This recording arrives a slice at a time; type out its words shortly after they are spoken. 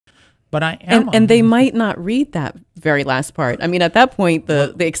But I am, and they might not read that very last part. I mean, at that point,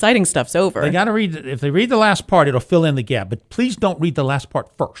 the exciting stuff's over. They got to read. If they read the last part, it'll fill in the gap. But please don't read the last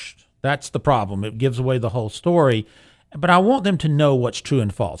part first. That's the problem. It gives away the whole story. But I want them to know what's true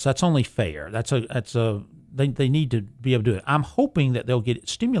and false. That's only fair. They need to be able to do it. I'm hoping that they'll get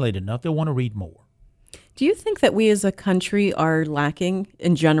stimulated enough they'll want to read more. Do you think that we as a country are lacking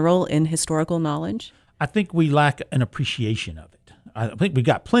in general in historical knowledge? I think we lack an appreciation of it. I think we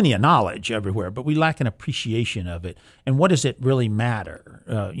got plenty of knowledge everywhere, but we lack an appreciation of it. And what does it really matter?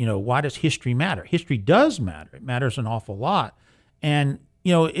 Why does history matter? History does matter. It matters an awful lot. And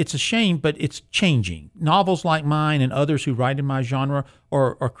it's a shame, but it's changing. Novels like mine and others who write in my genre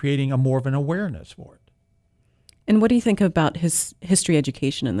are creating more of an awareness for it. And what do you think about history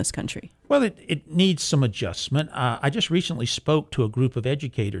education in this country? Well, it needs some adjustment. I just recently spoke to a group of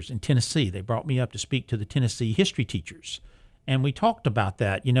educators in Tennessee. They brought me up to speak to the Tennessee history teachers. And we talked about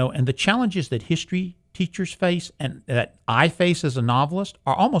that, and the challenges that history teachers face and that I face as a novelist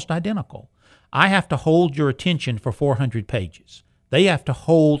are almost identical. I have to hold your attention for 400 pages. They have to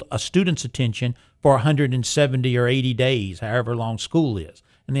hold a student's attention for 170 or 80 days, however long school is.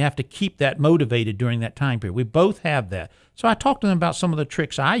 And they have to keep that motivated during that time period. We both have that. So I talked to them about some of the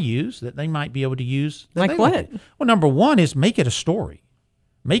tricks I use that they might be able to use. Like what? Well, number one is make it a story.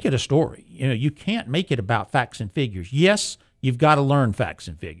 Make it a story. You can't make it about facts and figures. Yes, you've got to learn facts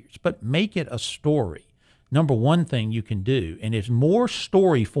and figures, but make it a story. Number one thing you can do, and if more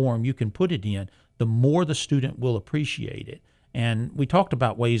story form you can put it in, the more the student will appreciate it. And we talked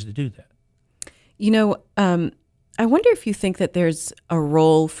about ways to do that. I wonder if you think that there's a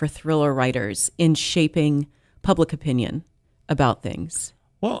role for thriller writers in shaping public opinion about things.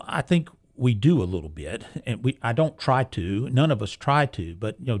 Well, I think we do a little bit, and I don't try to. None of us try to,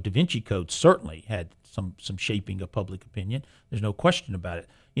 but Da Vinci Code certainly had some shaping of public opinion. There's no question about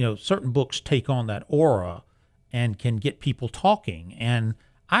it. Certain books take on that aura and can get people talking. And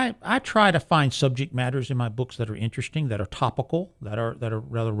I try to find subject matters in my books that are interesting, that are topical, that are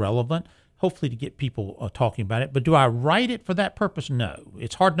rather relevant, hopefully to get people talking about it. But do I write it for that purpose? No.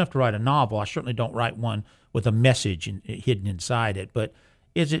 It's hard enough to write a novel. I certainly don't write one with a message hidden inside it. But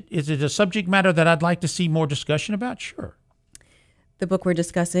is it a subject matter that I'd like to see more discussion about? Sure. The book we're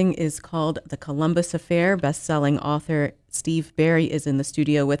discussing is called The Columbus Affair. Best-selling author Steve Berry is in the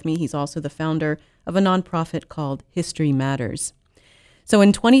studio with me. He's also the founder of a nonprofit called History Matters. So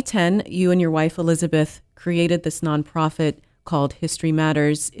in 2010, you and your wife, Elizabeth, created this nonprofit called History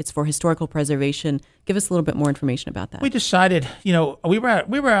Matters. It's for historical preservation. Give us a little bit more information about that. We decided, we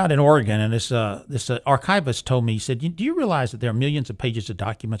were out in Oregon, and this archivist told me, he said, do you realize that there are millions of pages of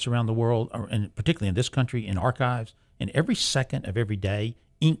documents around the world, and particularly in this country, in archives, and every second of every day,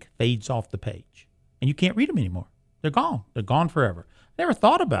 ink fades off the page, and you can't read them anymore. They're gone. They're gone forever. I never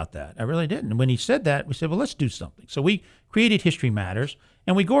thought about that. I really didn't. And when he said that, we said, well, let's do something. So we created History Matters,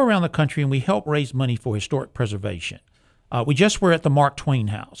 and we go around the country and we help raise money for historic preservation. We just were at the Mark Twain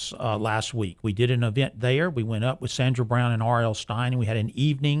House last week. We did an event there. We went up with Sandra Brown and R.L. Stein, and we had an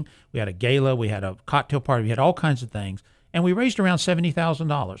evening. We had a gala. We had a cocktail party. We had all kinds of things. And we raised around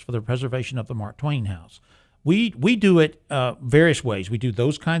 $70,000 for the preservation of the Mark Twain House. We do it various ways. We do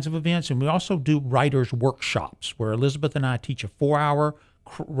those kinds of events, and we also do writers' workshops where Elizabeth and I teach a 4-hour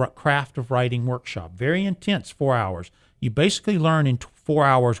craft of writing workshop. Very intense 4 hours. You basically learn in 4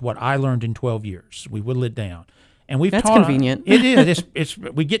 hours what I learned in 12 years. We whittle it down. And That's convenient. It is.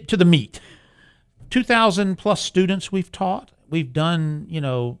 We get to the meat. 2,000 plus students we've taught. We've done,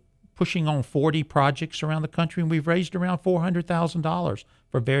 pushing on 40 projects around the country, and we've raised around $400,000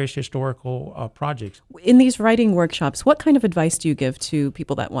 for various historical projects. In these writing workshops, what kind of advice do you give to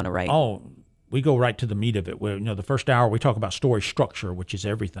people that want to write? Oh, we go right to the meat of it. Where, the first hour we talk about story structure, which is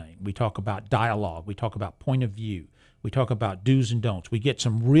everything. We talk about dialogue. We talk about point of view. We talk about do's and don'ts. We get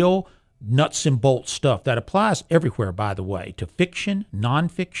some real nuts and bolts stuff that applies everywhere, by the way, to fiction,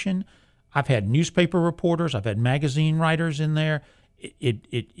 nonfiction. I've had newspaper reporters. I've had magazine writers in there.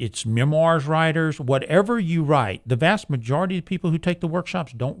 It's memoirs writers. Whatever you write, the vast majority of people who take the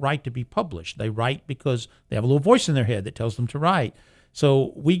workshops don't write to be published. They write because they have a little voice in their head that tells them to write.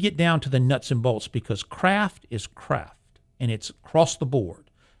 So we get down to the nuts and bolts because craft is craft, and it's across the board.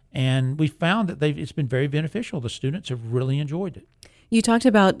 And we found that it's been very beneficial. The students have really enjoyed it. You talked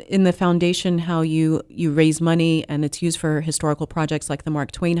about in the foundation how you raise money and it's used for historical projects like the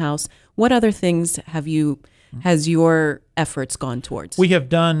Mark Twain House. What other things has your efforts gone towards? We have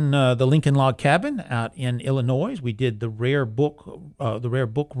done the Lincoln Log Cabin out in Illinois. We did the rare book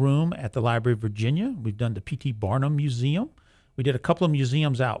room at the Library of Virginia. We've done the P.T. Barnum Museum. We did a couple of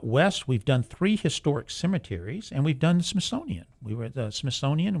museums out west. We've done 3 historic cemeteries, and we've done the Smithsonian. We were at the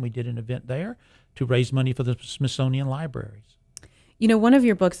Smithsonian, and we did an event there to raise money for the Smithsonian libraries. You know, one of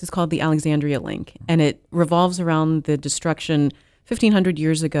your books is called The Alexandria Link, and it revolves around the destruction 1,500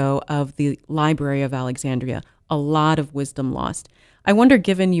 years ago of the Library of Alexandria. A lot of wisdom lost. I wonder,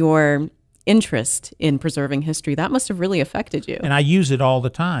 given your interest in preserving history, that must have really affected you. And I use it all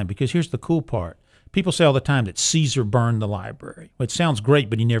the time because here's the cool part. People say all the time that Caesar burned the library. Well, it sounds great,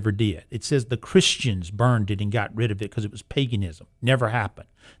 but he never did. It says the Christians burned it and got rid of it because it was paganism. Never happened.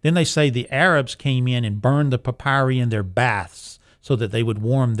 Then they say the Arabs came in and burned the papyri in their baths so that they would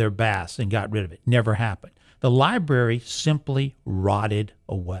warm their baths and got rid of it. Never happened. The library simply rotted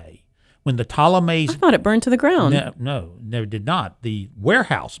away. When the Ptolemies... I thought it burned to the ground. No, never did not. The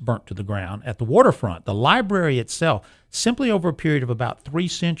warehouse burnt to the ground at the waterfront. The library itself, simply over a period of about 3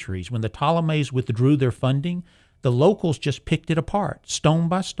 centuries, when the Ptolemies withdrew their funding, the locals just picked it apart, stone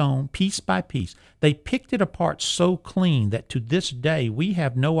by stone, piece by piece. They picked it apart so clean that to this day we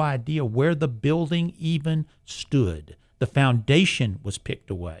have no idea where the building even stood. The foundation was picked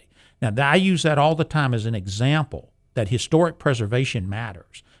away. Now, I use that all the time as an example that historic preservation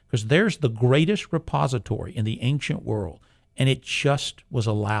matters, because there's the greatest repository in the ancient world, and it just was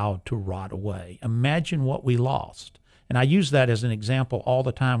allowed to rot away. Imagine what we lost. And I use that as an example all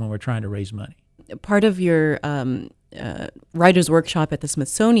the time when we're trying to raise money. Part of your writer's workshop at the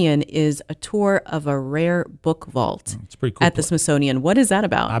Smithsonian is a tour of a rare book vault. It's pretty cool at the Smithsonian. What is that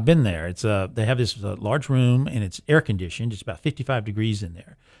about? I've been there. It's they have this large room, and it's air conditioned. It's about 55 degrees in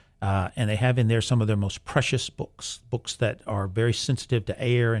there. And they have in there some of their most precious books that are very sensitive to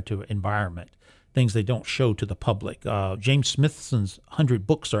air and to environment, things they don't show to the public. James Smithson's 100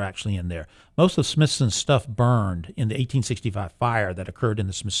 books are actually in there. Most of Smithson's stuff burned in the 1865 fire that occurred in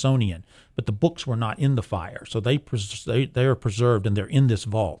the Smithsonian, but the books were not in the fire. So they are preserved, and they're in this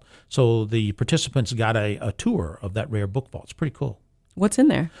vault. So the participants got a tour of that rare book vault. It's pretty cool. What's in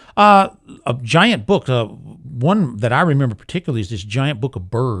there? A giant book. One that I remember particularly is this giant book of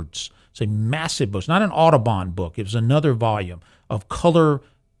birds. It's a massive book. It's not an Audubon book. It was another volume of color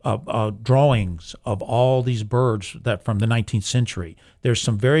drawings of all these birds that from the 19th century. There's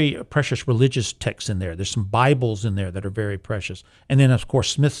some very precious religious texts in there. There's some Bibles in there that are very precious. And then, of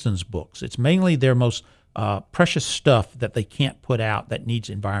course, Smithson's books. It's mainly their most precious stuff that they can't put out that needs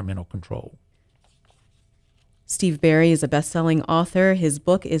environmental control. Steve Berry is a best-selling author. His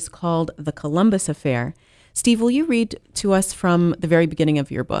book is called The Columbus Affair. Steve, will you read to us from the very beginning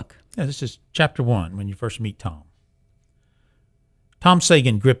of your book? Yeah, this is chapter 1, when you first meet Tom. Tom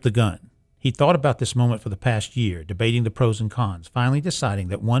Sagan gripped the gun. He thought about this moment for the past year, debating the pros and cons, finally deciding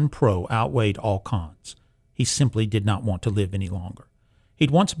that one pro outweighed all cons. He simply did not want to live any longer.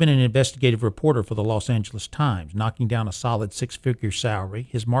 He'd once been an investigative reporter for the Los Angeles Times, knocking down a solid 6-figure salary,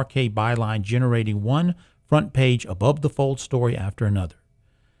 his marquee byline generating one front page above-the-fold story after another.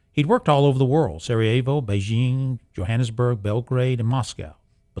 He'd worked all over the world, Sarajevo, Beijing, Johannesburg, Belgrade, and Moscow.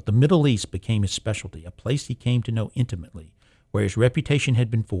 But the Middle East became his specialty, a place he came to know intimately, where his reputation had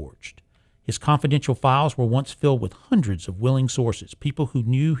been forged. His confidential files were once filled with hundreds of willing sources, people who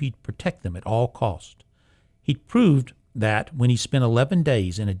knew he'd protect them at all cost. He'd proved that when he spent 11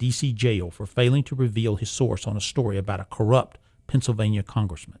 days in a D.C. jail for failing to reveal his source on a story about a corrupt Pennsylvania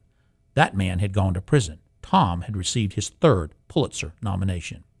congressman. That man had gone to prison. Tom had received his 3rd Pulitzer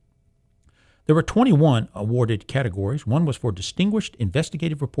nomination. There were 21 awarded categories. One was for distinguished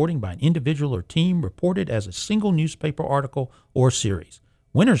investigative reporting by an individual or team reported as a single newspaper article or series.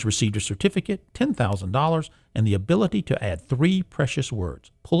 Winners received a certificate, $10,000, and the ability to add 3 precious words,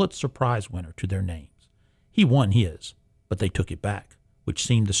 Pulitzer Prize winner, to their names. He won his, but they took it back, which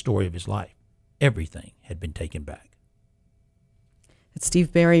seemed the story of his life. Everything had been taken back. It's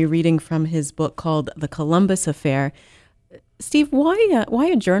Steve Berry reading from his book called The Columbus Affair. Steve, why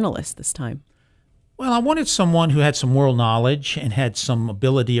a journalist this time? Well, I wanted someone who had some world knowledge and had some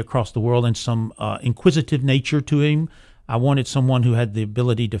ability across the world and some inquisitive nature to him. I wanted someone who had the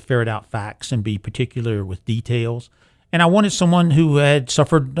ability to ferret out facts and be particular with details. And I wanted someone who had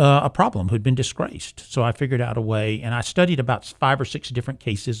suffered a problem, who had been disgraced. So I figured out a way, and I studied about 5 or 6 different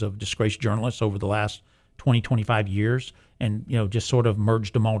cases of disgraced journalists over the last 20, 25 years, and just sort of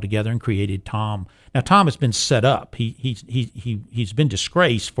merged them all together and created Tom. Now, Tom has been set up. He's been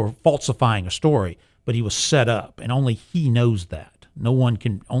disgraced for falsifying a story, but he was set up, and only he knows that. No one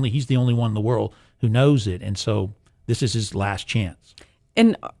can. Only he's the only one in the world who knows it, and so this is his last chance.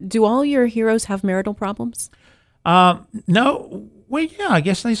 And do all your heroes have marital problems? No. Well, yeah, I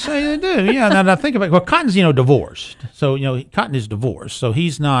guess they say they do. Yeah, now that I think about it, well, Cotton's divorced, so Cotton is divorced, so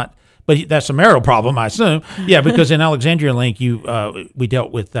he's not. But that's a marital problem, I assume. Yeah, because in Alexandria Link, we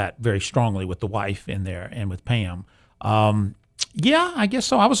dealt with that very strongly with the wife in there and with Pam. Yeah, I guess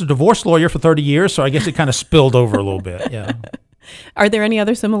so. I was a divorce lawyer for 30 years, so I guess it kind of spilled over a little bit. Yeah. Are there any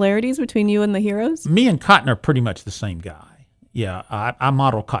other similarities between you and the heroes? Me and Cotton are pretty much the same guy. Yeah, I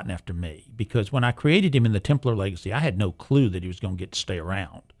model Cotton after me because when I created him in the Templar Legacy, I had no clue that he was going to get to stay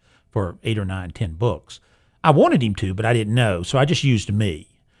around for 8 or 9, 10 books. I wanted him to, but I didn't know, so I just used me.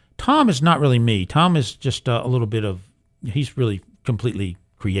 Tom is not really me. Tom is just a little bit of, he's really completely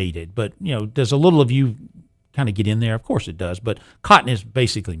created, but does a little of you kind of get in there? Of course it does, but Cotton is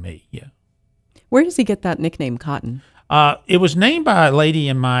basically me, yeah. Where does he get that nickname, Cotton? It was named by a lady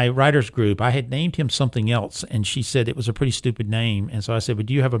in my writers group. I had named him something else, and she said it was a pretty stupid name. And so I said, "Well,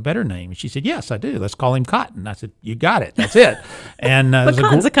 do you have a better name?" And she said, "Yes, I do. Let's call him Cotton." I said, "You got it. That's it." And but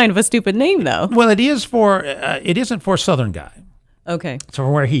Cotton's a kind of a stupid name, though. Well, it is for it isn't for a Southern guy. Okay. So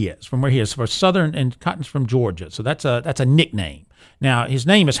from where he is for Southern, and Cotton's from Georgia, so that's a nickname. Now his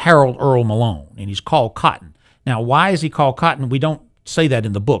name is Harold Earl Malone, and he's called Cotton. Now why is he called Cotton? We don't say that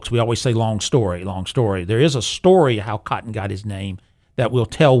in the books. We always say long story, long story. There is a story how Cotton got his name that we'll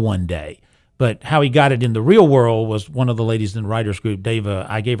tell one day. But how he got it in the real world was one of the ladies in the writers group, Dava.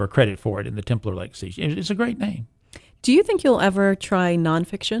 I gave her credit for it in the Templar Legacy. It's a great name. Do you think you'll ever try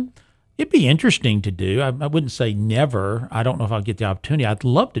nonfiction? It'd be interesting to do. I wouldn't say never. I don't know if I'll get the opportunity. I'd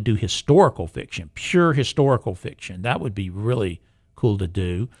love to do historical fiction, pure historical fiction. That would be really cool to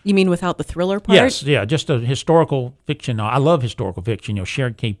do. You mean without the thriller part? Yes, yeah, just a historical fiction. I love historical fiction.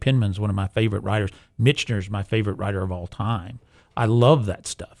 Sharon K. Penman's one of my favorite writers. Michener's my favorite writer of all time. I love that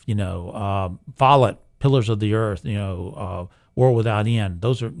stuff. Follett, Pillars of the Earth, World Without End.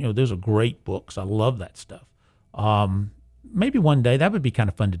 Those are great books. I love that stuff. Maybe one day that would be kind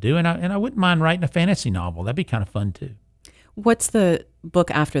of fun to do, and I wouldn't mind writing a fantasy novel. That'd be kind of fun too. What's the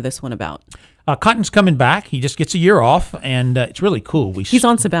book after this one about? Cotton's coming back. He just gets a year off, and it's really cool. He's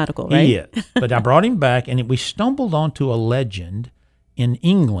on sabbatical, right? He is. But I brought him back, and we stumbled onto a legend in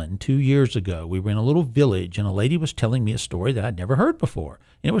England 2 years ago. We were in a little village, and a lady was telling me a story that I'd never heard before,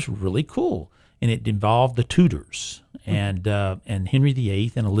 and it was really cool. And it involved the Tudors and Henry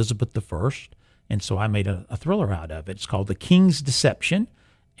VIII and Elizabeth I. And so I made a thriller out of it. It's called The King's Deception.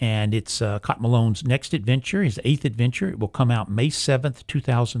 And it's Cotton Malone's next adventure, his 8th adventure. It will come out May 7th,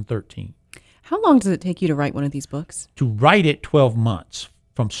 2013. How long does it take you to write one of these books? To write it, 12 months.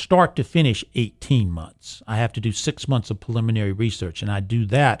 From start to finish, 18 months. I have to do 6 months of preliminary research, and I do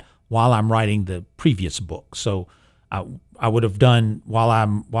that while I'm writing the previous book. So I would have done, while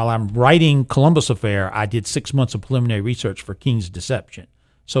I'm writing Columbus Affair, I did 6 months of preliminary research for King's Deception.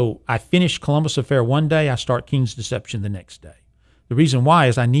 So I finish Columbus Affair one day, I start King's Deception the next day. The reason why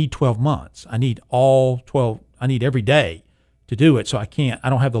is I need 12 months. I need every day to do it. So I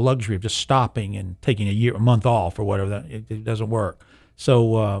don't have the luxury of just stopping and taking a month off or whatever. It doesn't work.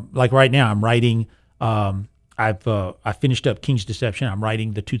 So like right now I'm writing, I finished up King's Deception. I'm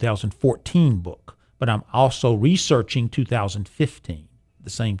writing the 2014 book, but I'm also researching 2015 at the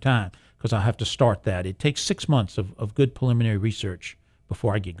same time because I have to start that. It takes 6 months of good preliminary research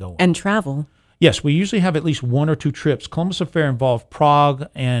before I get going. And travel. Yes, we usually have at least 1 or 2 trips. Columbus Affair involved Prague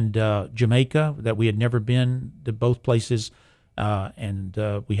and Jamaica that we had never been to both places, and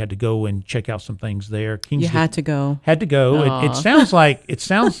we had to go and check out some things there. You had to go. Had to go. It sounds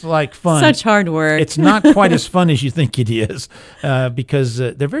like fun. Such hard work. It's not quite as fun as you think it is, because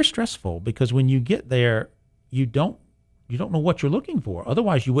they're very stressful. Because when you get there, you don't know what you're looking for.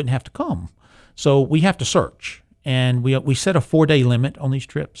 Otherwise, you wouldn't have to come. So we have to search. And we set a 4-day limit on these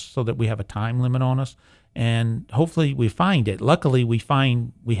trips so that we have a time limit on us, and hopefully we find it. Luckily, we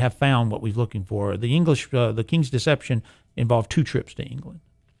have found what we're looking for. The King's Deception involved 2 trips to England.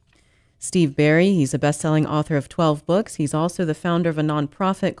 Steve Berry, he's a best-selling author of 12 books. He's also the founder of a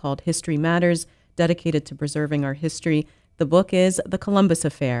nonprofit called History Matters, dedicated to preserving our history. The book is The Columbus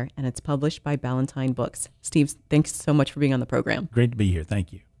Affair, and it's published by Ballantine Books. Steve, thanks so much for being on the program. Great to be here.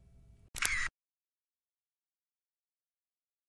 Thank you.